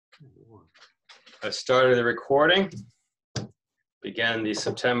I started the recording. Began the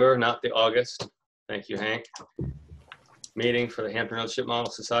September, not the August. Thank you, Hank. Meeting for the Hampton Ship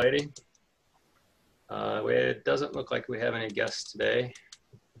Model Society. It doesn't look like we have any guests today.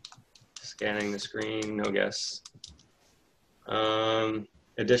 Scanning the screen, no guests.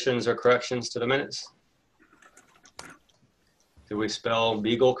 Additions or corrections to the minutes? Did we spell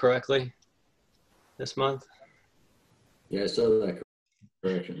Beagle correctly this month? Yeah, I saw that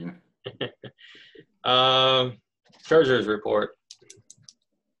correction, yeah. Treasurer's report.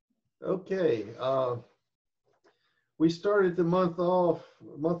 Okay. We started the month of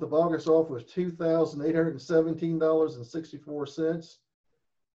August off with $2,817.64.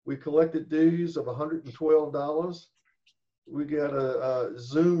 We collected dues of $112. We got a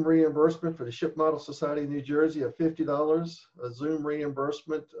Zoom reimbursement for the Ship Model Society of New Jersey of $50, a Zoom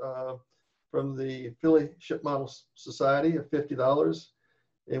reimbursement from the Philly Ship Model Society of $50,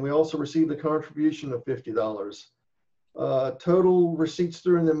 and we also received a contribution of $50. Total receipts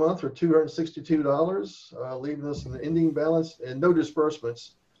during the month are $262, leaving us an ending balance and no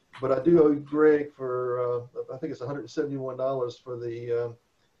disbursements. But I do owe Greg for, I think it's $171 for the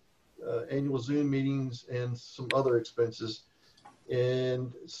annual Zoom meetings and some other expenses.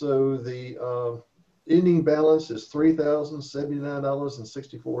 And so the ending balance is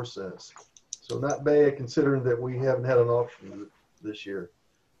 $3,079.64. So not bad considering that we haven't had an auction this year.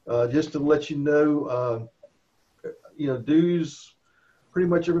 Just to let you know, dues, pretty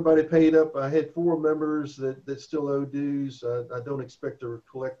much everybody paid up. I had 4 members that still owe dues. I don't expect to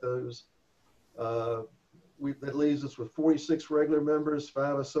collect those. That leaves us with 46 regular members,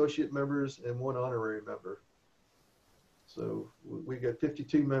 5 associate members, and 1 honorary member. So we got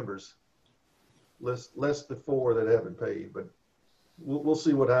 52 members, less the 4 that haven't paid. But we'll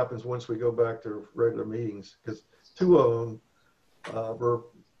see what happens once we go back to regular meetings, because 2 of them were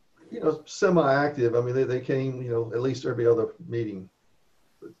semi-active. I mean, they came, at least every other meeting,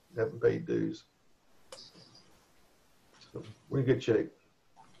 but haven't paid dues. So we're in good shape.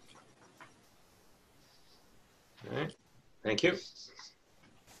 All right, thank you.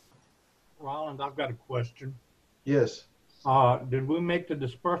 Rollins, I've got a question. Yes. Did we make the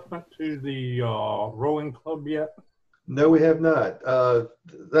disbursement to the rowing club yet? No, we have not. I'm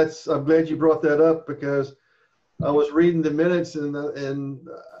glad you brought that up, because I was reading the minutes and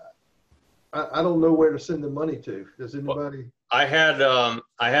I don't know where to send the money to. Does anybody? I had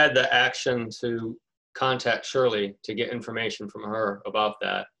the action to contact Shirley to get information from her about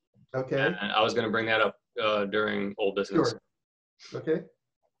that. Okay. And I was going to bring that up during old business. Sure. Okay.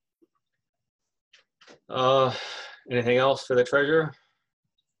 Anything else for the treasurer?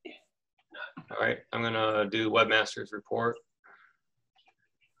 All right, I'm going to do webmaster's report.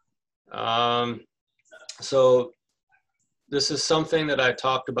 So this is something that I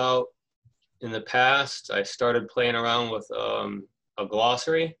talked about in the past. I started playing around with a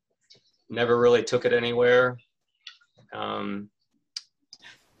glossary, never really took it anywhere.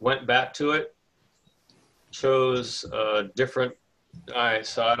 Went back to it, chose different, all right,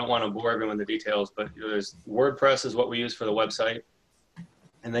 so I don't want to bore everyone with the details, but there's WordPress is what we use for the website.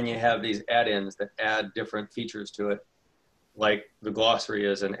 And then you have these add-ins that add different features to it, like the glossary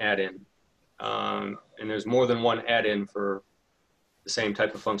is an add-in. And there's more than one add-in for the same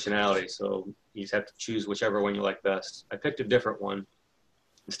type of functionality, so you just have to choose whichever one you like best. I picked a different one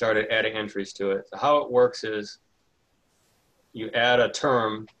and started adding entries to it. So how it works is you add a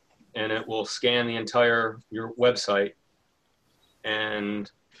term and it will scan the entire your website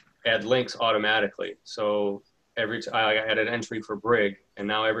and add links automatically. So every time I added an entry for brig, and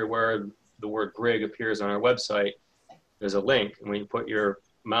now everywhere the word brig appears on our website, there's a link, and when you put your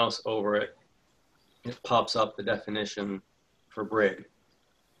mouse over it, it pops up the definition for brig.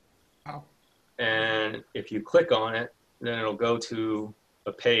 Oh. And if you click on it, then it'll go to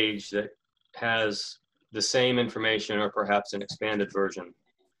a page that has the same information or perhaps an expanded version.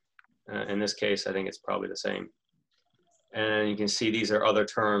 In this case, I think it's probably the same. And you can see these are other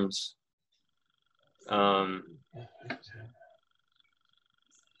terms.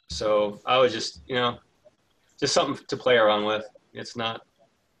 So I was just something to play around with. It's not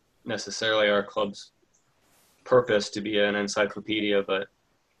necessarily our club's purpose to be an encyclopedia, but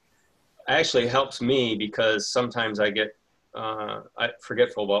actually helps me because sometimes I get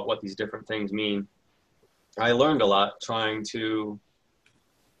forgetful about what these different things mean. I learned a lot trying to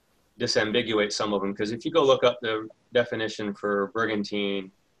disambiguate some of them, because if you go look up the definition for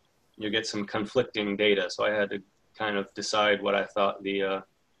brigantine, you get some conflicting data. So I had to kind of decide what I thought the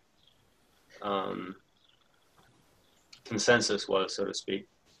consensus was, so to speak.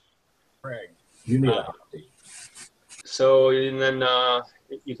 Craig, you need so and then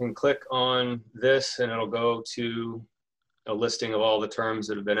you can click on this and it'll go to a listing of all the terms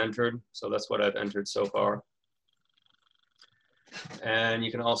that have been entered. So that's what I've entered so far. And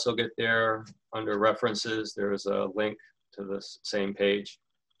you can also get there under references. There's a link to this same page.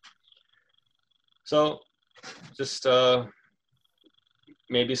 So just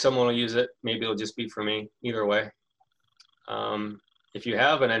maybe someone will use it. Maybe it'll just be for me. Either way. If you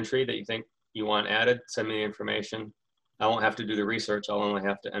have an entry that you think you want added, send me the information. I won't have to do the research. I'll only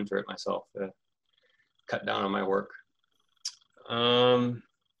have to enter it myself to cut down on my work.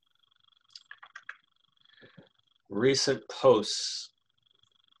 Recent posts.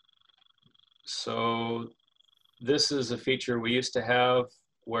 So this is a feature we used to have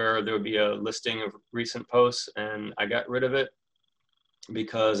where there would be a listing of recent posts, and I got rid of it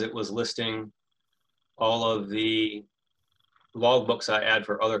because it was listing all of the logbooks I add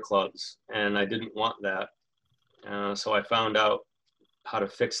for other clubs, and I didn't want that. So I found out how to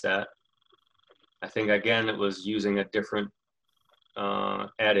fix that. I think, again, it was using a different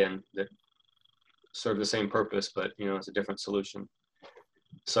add-in that served the same purpose, but it's a different solution.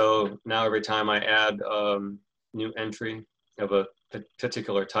 So now every time I add new entry of a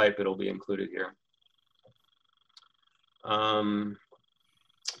particular type, it'll be included here.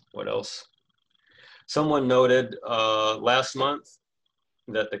 What else? Someone noted last month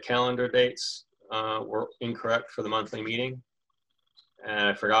that the calendar dates were incorrect for the monthly meeting. And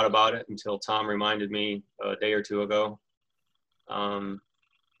I forgot about it until Tom reminded me a day or two ago.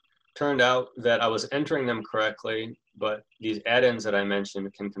 Turned out that I was entering them correctly, but these add-ins that I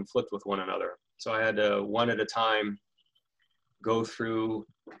mentioned can conflict with one another. So I had to, one at a time, go through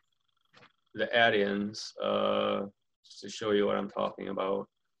the add-ins just to show you what I'm talking about.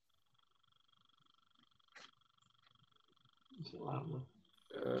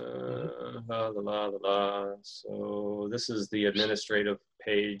 So this is the administrative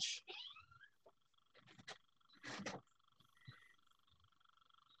page.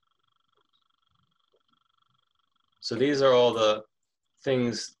 So these are all the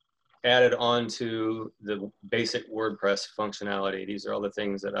things added on to the basic WordPress functionality. These are all the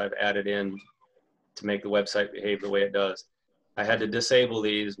things that I've added in to make the website behave the way it does. I had to disable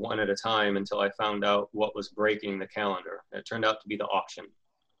these one at a time until I found out what was breaking the calendar. It turned out to be the auction.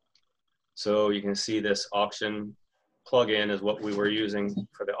 So you can see this auction plugin is what we were using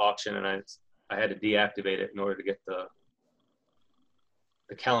for the auction, and I had to deactivate it in order to get the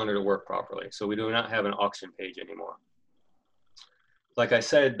calendar to work properly. So we do not have an auction page anymore. Like I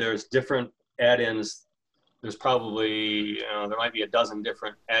said, there's different add-ins. There's probably, there might be a dozen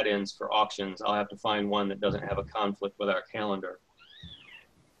different add-ins for auctions. I'll have to find one that doesn't have a conflict with our calendar.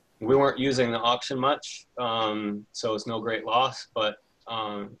 We weren't using the auction much, so it's no great loss, but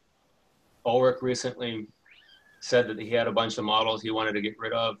Ulrich recently said that he had a bunch of models he wanted to get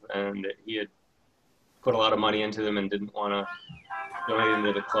rid of, and that he had put a lot of money into them and didn't want to donate them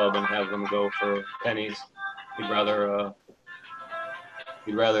to the club and have them go for pennies. He'd rather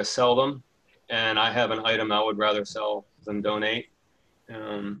sell them, and I have an item I would rather sell than donate.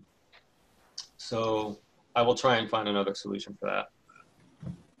 So I will try and find another solution for that.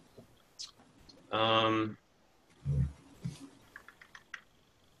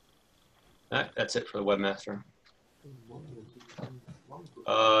 That's it for the webmaster.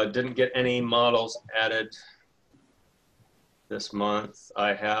 Didn't get any models added this month.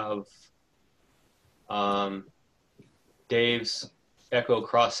 I have Dave's Echo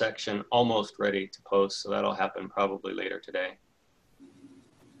cross section almost ready to post, so that'll happen probably later today.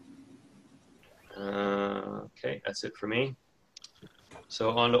 Okay, that's it for me.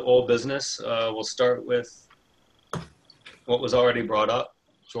 So on to old business. We'll start with what was already brought up,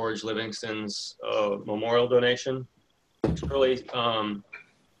 George Livingston's memorial donation. Shirley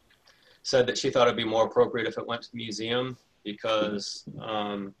said that she thought it'd be more appropriate if it went to the museum because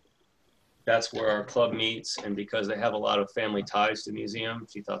that's where our club meets, and because they have a lot of family ties to the museum,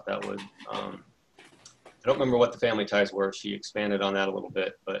 she thought that would, I don't remember what the family ties were. She expanded on that a little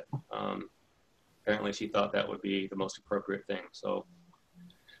bit, but apparently she thought that would be the most appropriate thing. So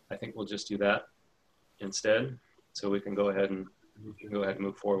I think we'll just do that instead. So we can go ahead and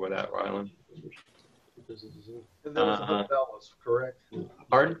move forward with that, Rylan. And that was $100, correct?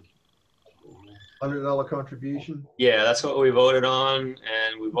 Pardon? $100 contribution. Yeah, that's what we voted on,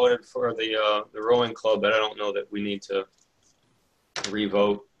 and we voted for the rowing club, but I don't know that we need to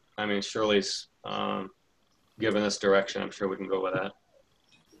re-vote. I mean, Shirley's given us direction. I'm sure we can go with that.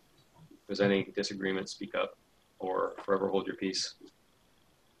 If there's any disagreement, speak up or forever hold your peace.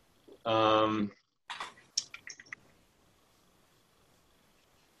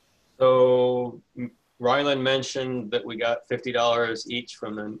 So Ryland mentioned that we got $50 each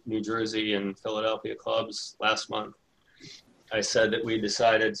from the New Jersey and Philadelphia clubs last month. I said that we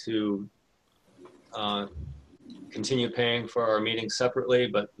decided to continue paying for our meetings separately,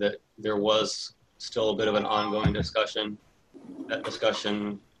 but that there was still a bit of an ongoing discussion. That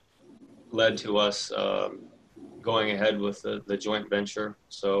discussion led to us going ahead with the joint venture.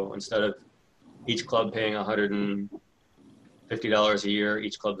 So instead of each club paying $150 a year,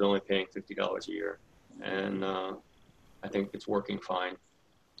 each club's only paying $50 a year. And I think it's working fine.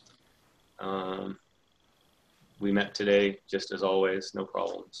 We met today, just as always, no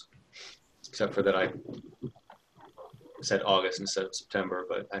problems, except for that I said August instead of September,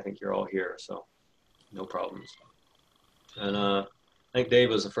 but I think you're all here, so no problems. And I think Dave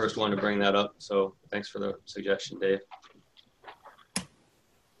was the first one to bring that up, so thanks for the suggestion, Dave.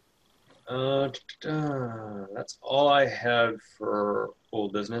 That's all I had for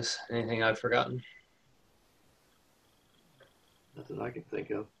old business. Anything I've forgotten? Nothing I can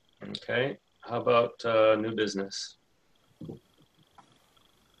think of. Okay. How about new business?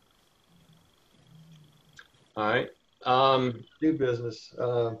 All right. New business.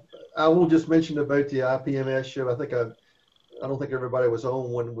 I will just mention about the IPMS show. I don't think everybody was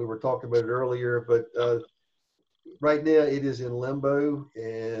on when we were talking about it earlier, but right now it is in limbo,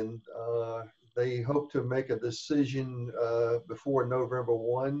 and they hope to make a decision before November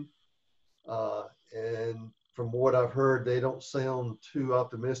 1. And from what I've heard, they don't sound too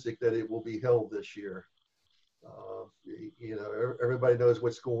optimistic that it will be held this year. You know, everybody knows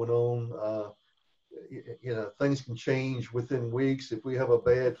what's going on. You know, things can change within weeks. If we have a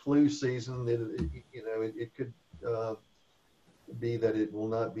bad flu season, it could be that it will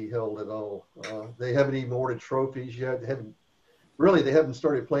not be held at all. They haven't even ordered trophies yet. They haven't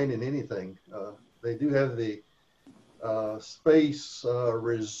started planning anything. They do have the space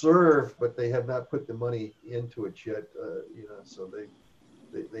reserved, but they have not put the money into it yet. You know, so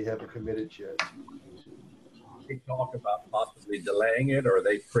they haven't committed yet. They talk about possibly delaying it, or are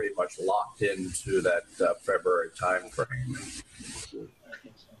they pretty much locked into that February time frame?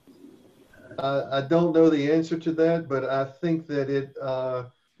 I don't know the answer to that, but I think that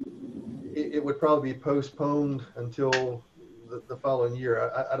it would probably be postponed until the following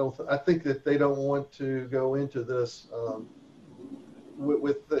year. I think that they don't want to go into this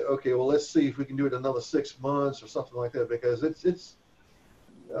okay, well, let's see if we can do it another 6 months or something like that, because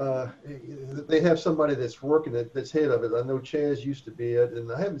they have somebody that's working it, that's head of it. I know Chaz used to be it,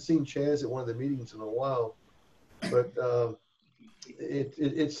 and I haven't seen Chaz at one of the meetings in a while, but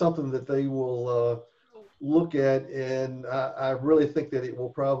it's something that they will look at, and I really think that it will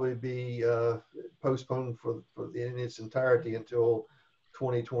probably be postponed in its entirety until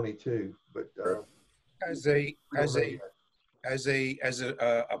 2022. But as a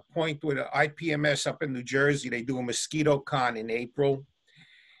point with IPMS up in New Jersey, they do a mosquito con in April,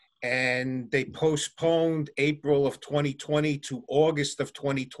 and they postponed April of 2020 to August of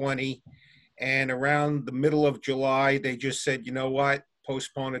 2020. And around the middle of July, they just said, you know what,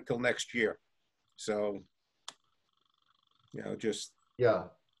 postpone it till next year. So, you know, just. Yeah,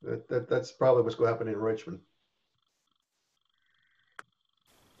 that's probably what's going to happen in Richmond.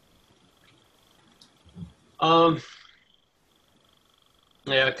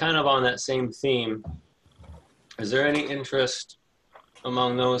 Yeah, kind of on that same theme. Is there any interest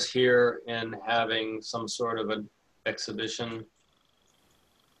among those here in having some sort of an exhibition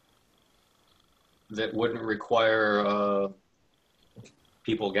that wouldn't require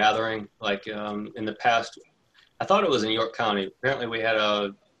people gathering? Like in the past, I thought it was in York County. Apparently we had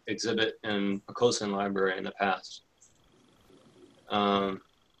a exhibit in Poquoson Library in the past.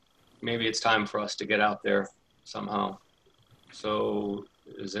 Maybe it's time for us to get out there somehow. So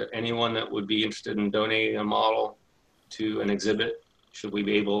is there anyone that would be interested in donating a model to an exhibit? Should we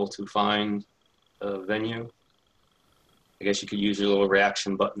be able to find a venue? I guess you could use your little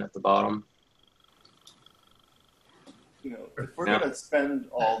reaction button at the bottom. You know, if we're going to spend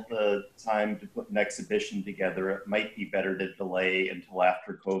all the time to put an exhibition together, it might be better to delay until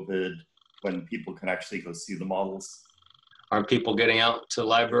after COVID, when people can actually go see the models. Aren't people getting out to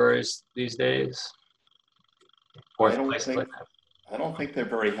libraries these days? Or I don't think they're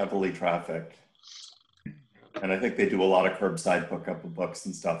very heavily trafficked. And I think they do a lot of curbside pickup of books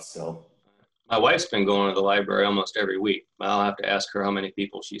and stuff still. My wife's been going to the library almost every week. I'll have to ask her how many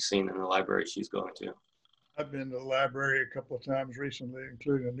people she's seen in the library she's going to. I've been to the library a couple of times recently,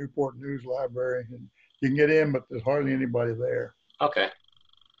 including the Newport News Library, and you can get in, but there's hardly anybody there. Okay.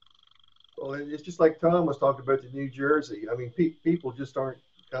 Well, it's just like Tom was talking about the New Jersey. I mean, people just aren't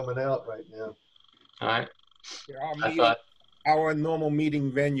coming out right now. All right. Yeah, our normal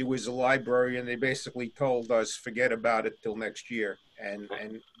meeting venue is a library, and they basically told us, forget about it till next year. And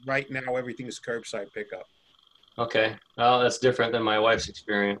right now, everything is curbside pickup. Okay. Well, that's different than my wife's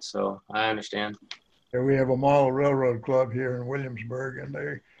experience, so I understand. Yeah, we have a model railroad club here in Williamsburg, and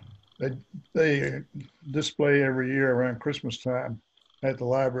they display every year around Christmas time at the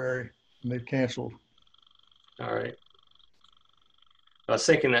library, and they've canceled. All right. I was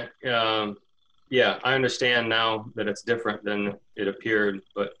thinking that, yeah, I understand now that it's different than it appeared,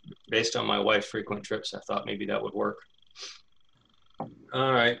 but based on my wife's frequent trips, I thought maybe that would work.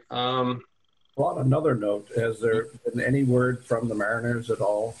 All right. On another note, has there been any word from the Mariners at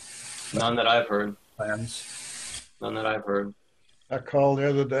all? None that I've heard. Plans? None that I've heard. I called the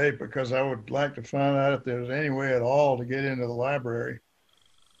other day because I would like to find out if there was any way at all to get into the library.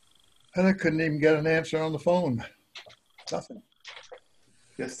 And I couldn't even get an answer on the phone. Nothing.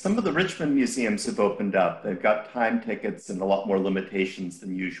 Yes, some of the Richmond museums have opened up. They've got time tickets and a lot more limitations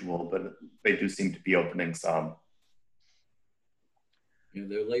than usual, but they do seem to be opening some. You know,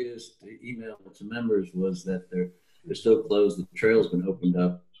 their latest email to members was that they're still closed. The trail's been opened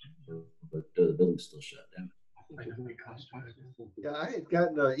up, but the building's still shut down. Yeah, I had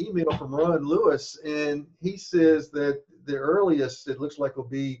gotten an email from Ron Lewis, and he says that the earliest it looks like will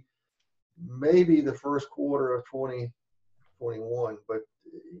be maybe the first quarter of 2021. But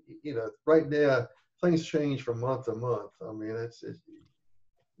you know, right now things change from month to month. I mean, it's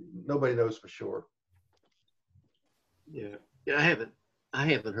nobody knows for sure. Yeah, I haven't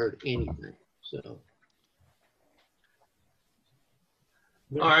heard anything. So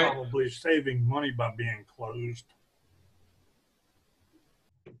They're All right. probably saving money by being closed.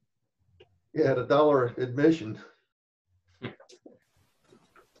 Yeah, at $1 admission.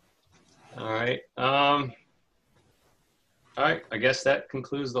 All right. All right. I guess that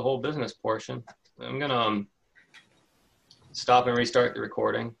concludes the whole business portion. I'm gonna stop and restart the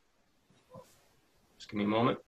recording. Just give me a moment.